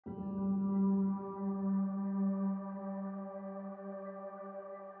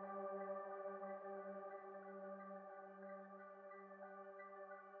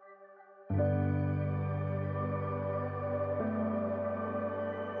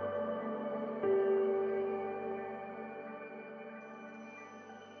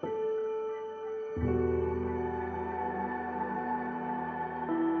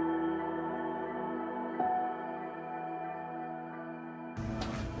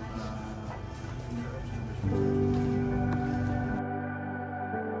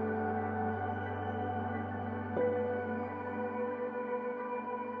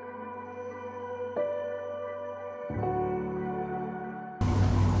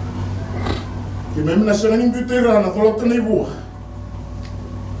Mimi nasema ni mbutera na kolota na ibu.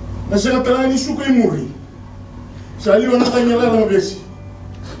 Nasema tala ni suka imuri. Sali wana tanyala na besi.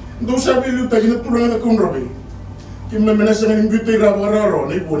 Ndo sabi lu tagina tulanga kunrobe. Kimna mena nasema ni mbutera wararo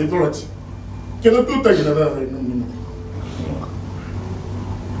na ibu ni tolati. Kena tu tagina da na mimi.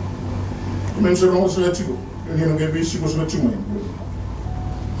 Mimi sema ngoso ya chico. Ni no gebe chico so chuma.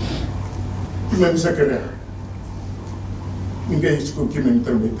 Mimi sakara. Ninguém chico que me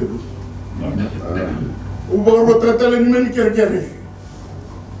intermite. O baru tratale ni men kere.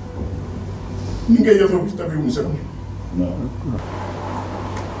 Ninguém ia fazer Taveuni Hospital. Não.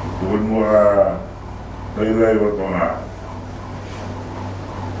 Vou morar Waiyevo tona.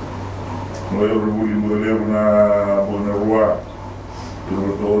 Não eu vou levar na bona rua. Eu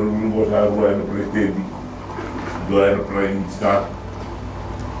vou botar rua no presidente. Do era para iniciar.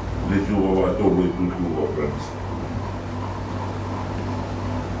 Deixa eu a todo tudo o França.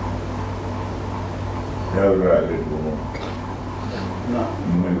 É verdade, não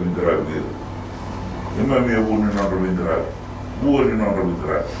é verdade dele. Eu não me vou não verdade. Vou não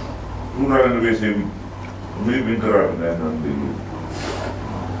verdade. Tu não é verdade. Me verdade, né, não dele.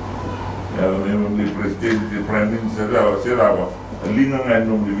 Ela mesmo presidente para mim será ali não é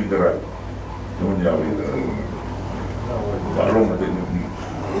nome de verdade. Não é verdade. Falou mas tem que.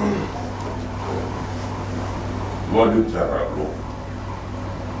 Pode usar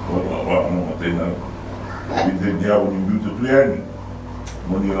não tem nada. Kita jauh ni butuh tu yang ni,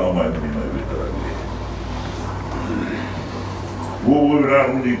 mungkin ramai ni mai betul lagi. Gua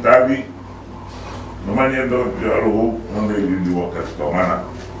orang ni tadi, namanya tu kalau orang di waktu tu mana,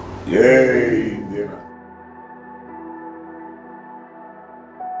 yey dia.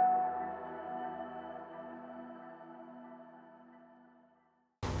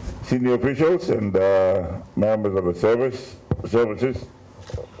 Senior officials and members of the services.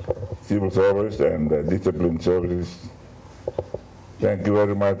 Civil service and discipline services. Thank you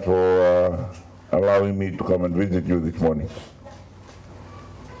very much for allowing me to come and visit you this morning.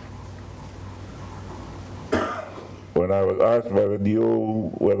 When I was asked by the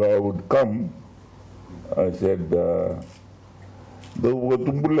DO whether I would come, I said,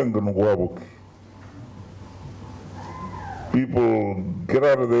 people get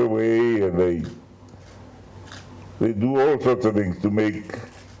out of their way and they do all sorts of things to make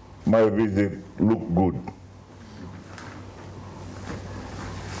my visit look good.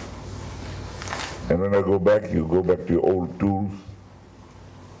 And when I go back, you go back to your old tools,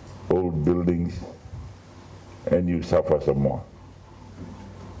 old buildings, and you suffer some more.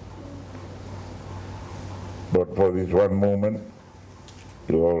 But for this one moment,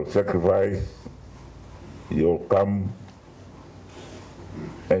 you all sacrifice, you all come,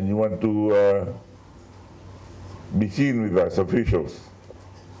 and you want to be seen with us officials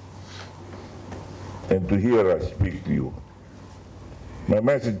and to hear us speak to you. My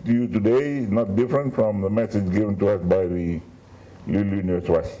message to you today is not different from the message given to us by the Lulu.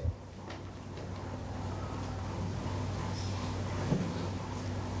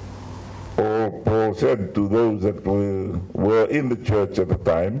 Paul said to those that were in the church at the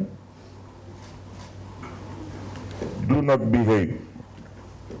time, do not behave,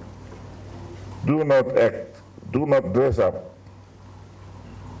 do not act, do not dress up,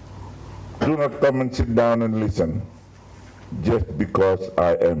 do not come and sit down and listen just because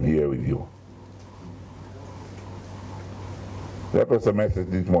I am here with you. That was the message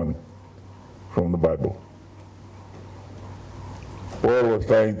this morning from the Bible. Paul was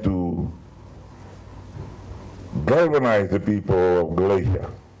trying to galvanize the people of Galatia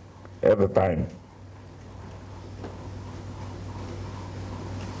at the time.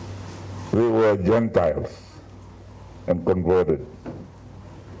 They were Gentiles and converted.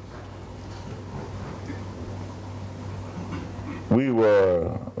 We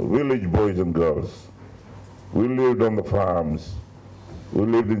were village boys and girls. We lived on the farms. We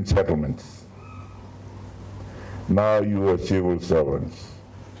lived in settlements. Now you are civil servants.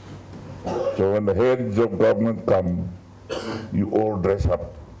 So when the heads of government come, you all dress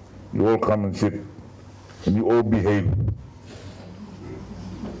up. You all come and sit. And you all behave.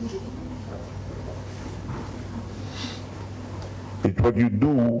 It's what you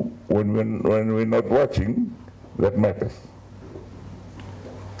do when we're not watching that matters.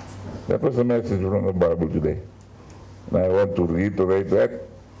 That was the message from the Bible today. And I want to reiterate that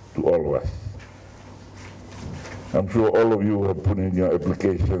to all of us. I'm sure all of you have put in your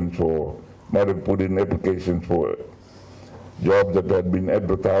applications for might have put in applications for jobs that had been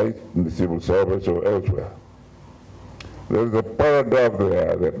advertised in the civil service or elsewhere. There's a paragraph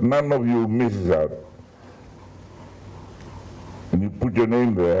there that none of you misses out. And you put your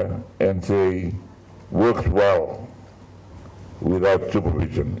name there and say, works well without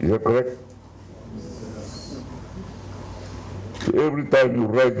supervision. Is that correct? So every time you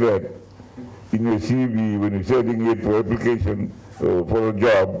write that in your CV, when you're sending it for application for a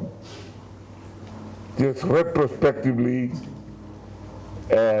job, just retrospectively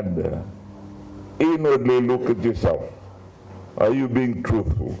and inwardly look at yourself. Are you being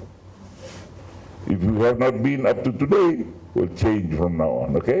truthful? If you have not been up to today, we'll change from now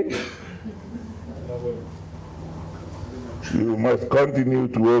on, okay? You must continue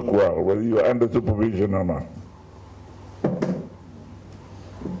to work well, whether you're under supervision or not.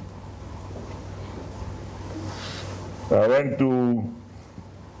 I went to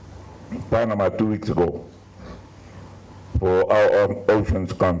Panama 2 weeks ago for our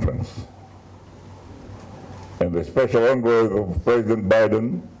Oceans Conference. And the special envoy of President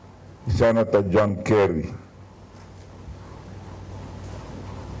Biden, Senator John Kerry.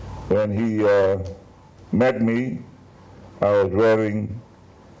 When he met me, I was wearing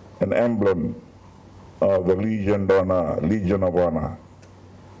an emblem of the Legion of Honor,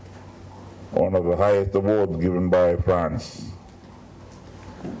 one of the highest awards given by France.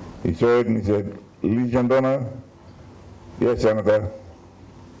 He saw it and he said, Legion d'Honneur? Yes, Senator.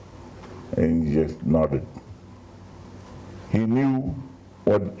 And he just nodded. He knew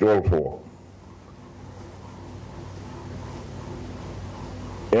what it's all for.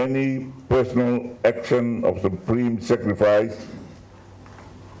 Any personal action of supreme sacrifice,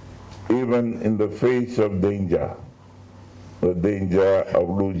 even in the face of danger, the danger of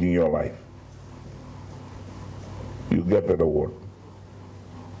losing your life, you get that award.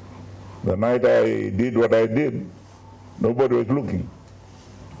 The night I did what I did, nobody was looking.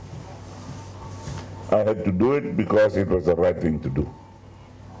 I had to do it because it was the right thing to do.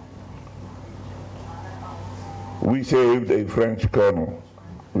 We saved a French colonel.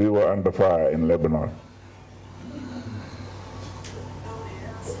 We were under fire in Lebanon.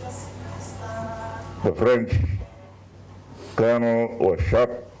 The French colonel was shot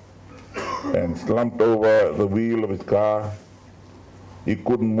and slumped over the wheel of his car. He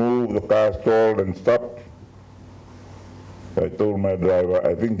couldn't move, the car stalled and stopped. I told my driver,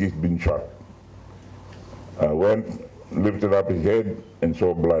 I think he's been shot. I went, lifted up his head and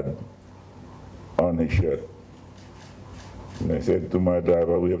saw blood on his shirt. And I said to my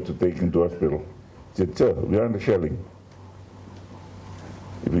driver, we have to take him to hospital. He said, sir, we are under shelling.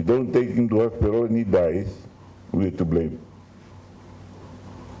 If we don't take him to hospital and he dies, we are to blame.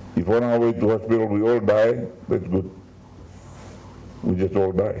 If on our way to hospital we all die, that's good. We just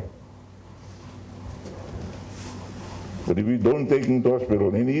all die. But if we don't take him to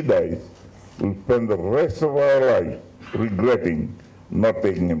hospital and he dies, we'll spend the rest of our life regretting not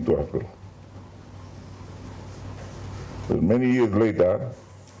taking him to hospital. So many years later,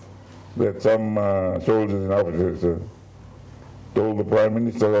 that some soldiers and officers told the Prime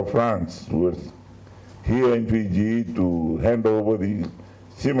Minister of France, who was here in Fiji, to hand over the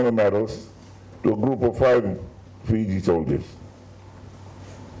similar medals to a group of 5 Fiji soldiers.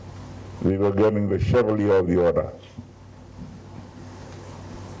 They were getting the Chevalier of the Order.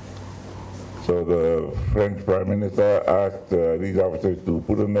 So the French Prime Minister asked these officers to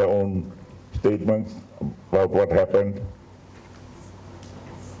put in their own statements about what happened.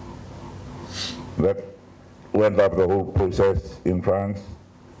 That went up the whole process in France,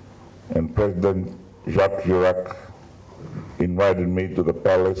 and President Jacques Chirac invited me to the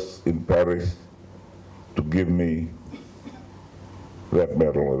palace in Paris to give me that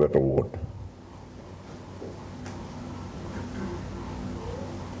medal or that award.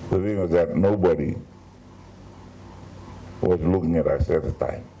 The thing was that nobody was looking at us at the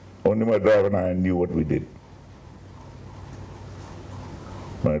time. Only my driver and I knew what we did.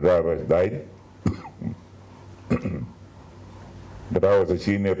 My driver has died, but I was a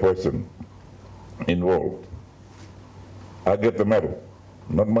senior person involved. I get the medal,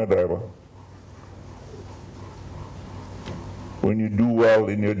 not my driver. When you do well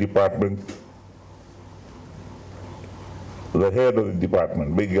in your department, the head of the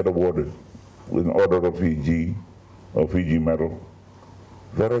department may get awarded with an Order of Fiji or Fiji medal.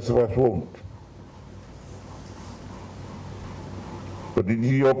 The rest of us won't. But it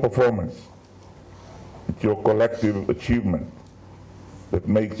is your performance, it's your collective achievement that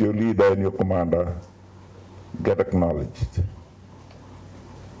makes your leader and your commander get acknowledged.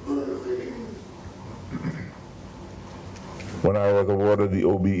 When I was awarded the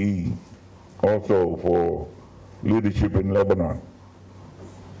OBE also for leadership in Lebanon.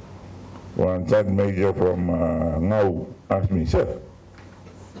 One sergeant major from Ngau asked me, sir,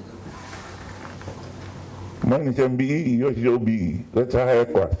 mine is MBE, yours is OBE. That's a higher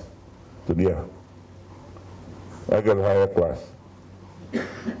class. So yeah, I got a higher class.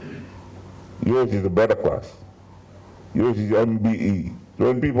 Yours is a better class. Yours is MBE. So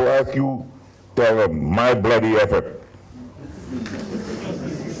when people ask you, tell them, my bloody effort.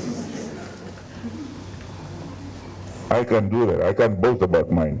 I can do that. I can boast about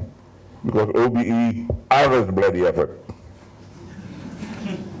mine. Because OBE, others bloody effort.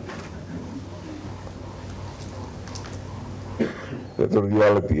 That's the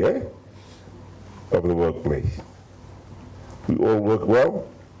reality, of the workplace. We all work well.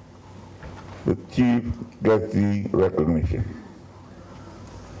 The chief gets the recognition.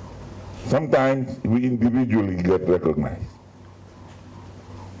 Sometimes we individually get recognized.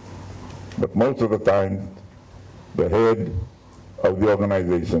 But most of the time, the head of the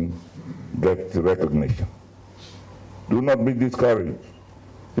organization gets the recognition. Do not be discouraged.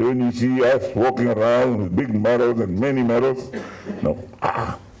 So when you see us walking around with big medals and many medals, no,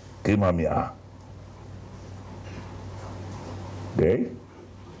 kimamia. Okay?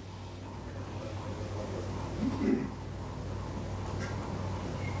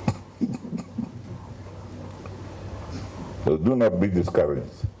 So do not be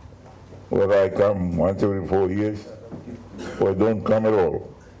discouraged. Whether I come once every 4 years or I don't come at all.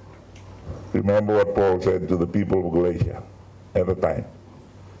 Remember what Paul said to the people of Galatia at the time.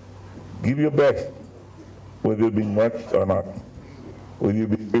 Give your best, whether you're being watched or not, whether you're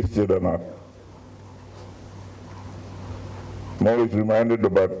being visited or not. I'm always reminded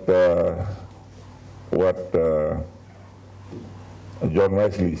about what John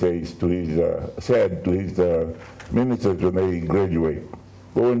Wesley said to his ministers when they graduate.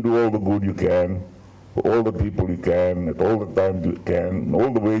 Go and do all the good you can, for all the people you can, at all the times you can, in all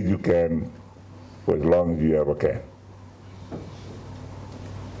the ways you can, for as long as you ever can.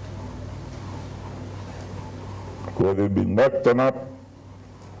 Whether you've been watched or not,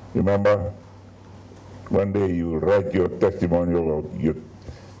 remember, one day you will write your testimonial or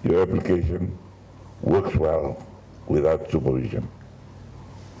your application, works well without supervision.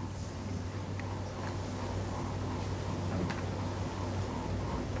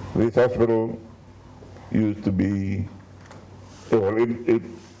 This hospital used to be, well, it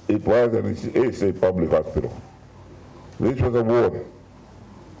was and it is a public hospital. This was a ward.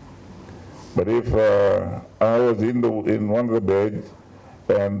 But if I was in one of the beds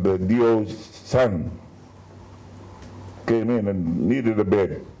and the DO's son came in and needed a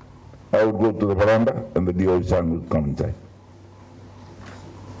bed, I would go to the veranda and the DO's son would come inside.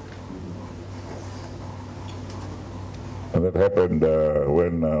 And that happened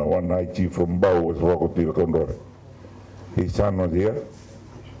when one night chief from Bau was walking to the Condor. His son was here,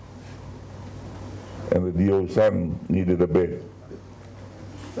 and the DO's son needed a bed.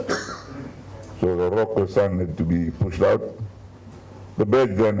 So the Rocco's son had to be pushed out. The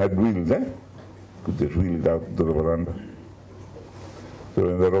bed then had wheels, could just wheel it out to the veranda. So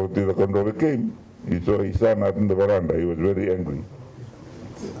when the Rocco to the Condor came, he saw his son out in the veranda. He was very angry.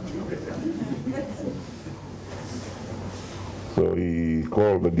 So he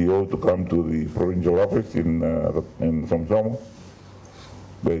called the DO to come to the provincial office in Somsomo.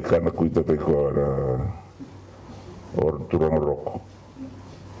 They kind of quit the or Toronto Rock.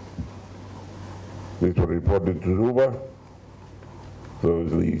 This was reported to Zuba. So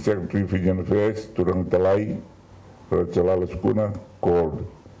the Secretary of Fijian Affairs, Turang Talai, Rachalala Skuna, called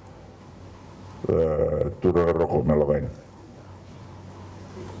Turang Rocco Melogain.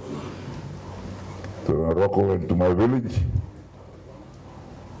 Turang Rocco went to my village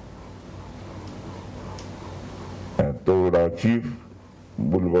and told our chief,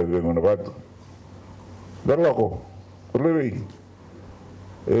 Bulba Vengonabat, Darloko, Levi,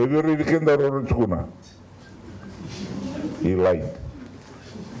 every weekend I rode Skuna. He lied.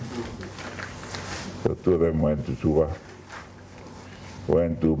 So two of them went to Suva,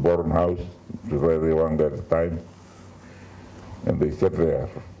 went to Bourne House, where they were at the time, and they sat there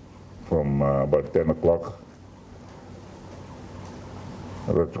from about 10 o'clock.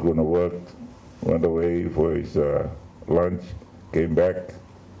 Ratskuna worked, went away for his lunch, came back,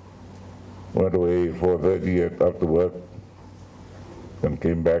 went away at 4:30 after work, and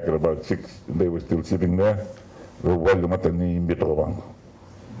came back at about 6, and they were still sitting there. So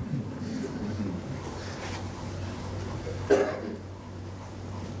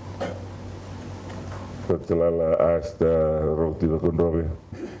Talala asked Roti the Kondove,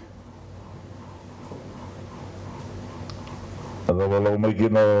 "Alawalau may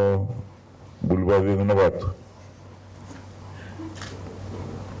gino bulbabe nganabat.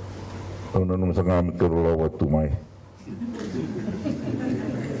 Ano nung sa ngamit karulaw at tumay.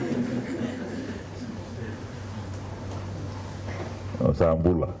 Sa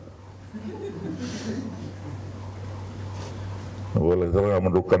ambula. Wala sa nga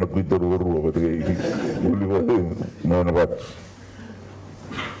mandukan at kwito ruwa-ruwa. Bulbabe nganabat.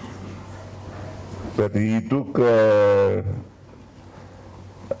 But he took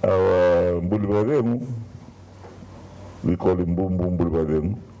our bulbabe, we call him Boom Boom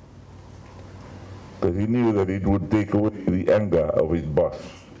Bulbabe, because he knew that it would take away the anger of his boss.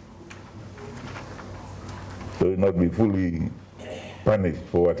 So he would not be fully punished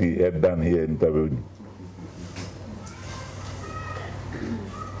for what he had done here in Taveuni.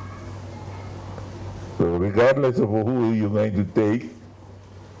 So regardless of who you're going to take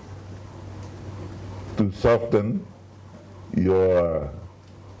to soften your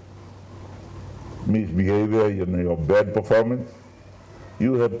misbehavior, your bad performance,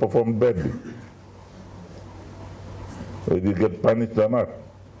 you have performed badly. Whether you get punished or not.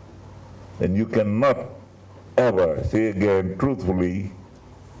 And you cannot ever say again truthfully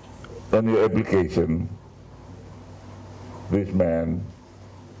on your application, this man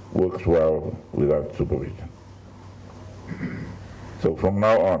works well without supervision. So from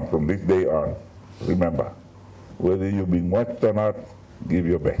now on, from this day on, remember, whether you're being watched or not, give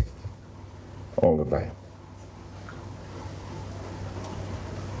your best all the time.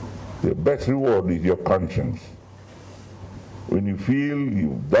 The best reward is your conscience. When you feel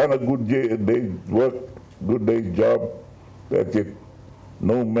you've done a good day's work, good day's job, that's it.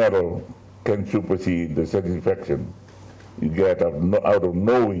 No medal can supersede the satisfaction you get out of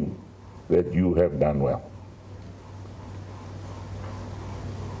knowing that you have done well.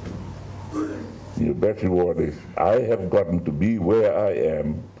 Your best reward is, I have gotten to be where I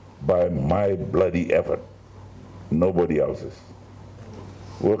am by my bloody effort, nobody else's.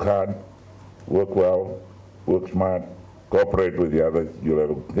 Work hard, work well, work smart, cooperate with the others, you'll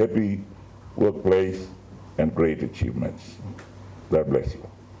have a happy workplace and great achievements. God bless you.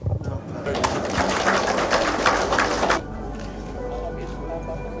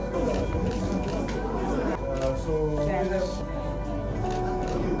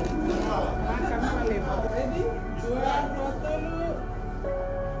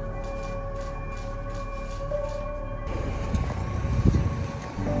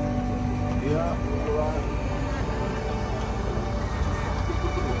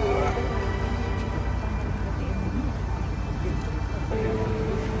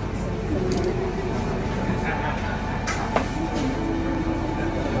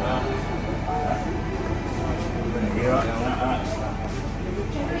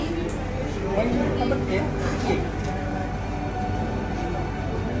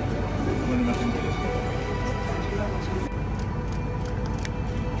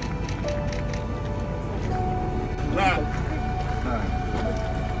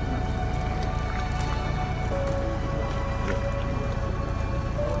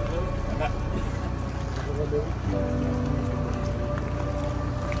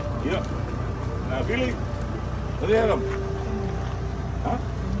 Yeah. Now, Billy, what do you have? Huh?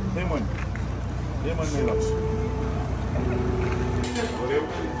 Same one. Same one, my love.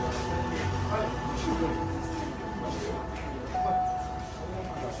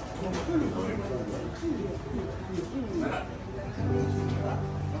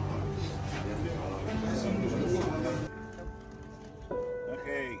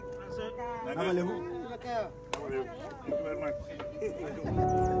 Okay. Thank you very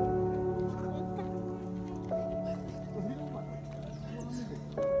much.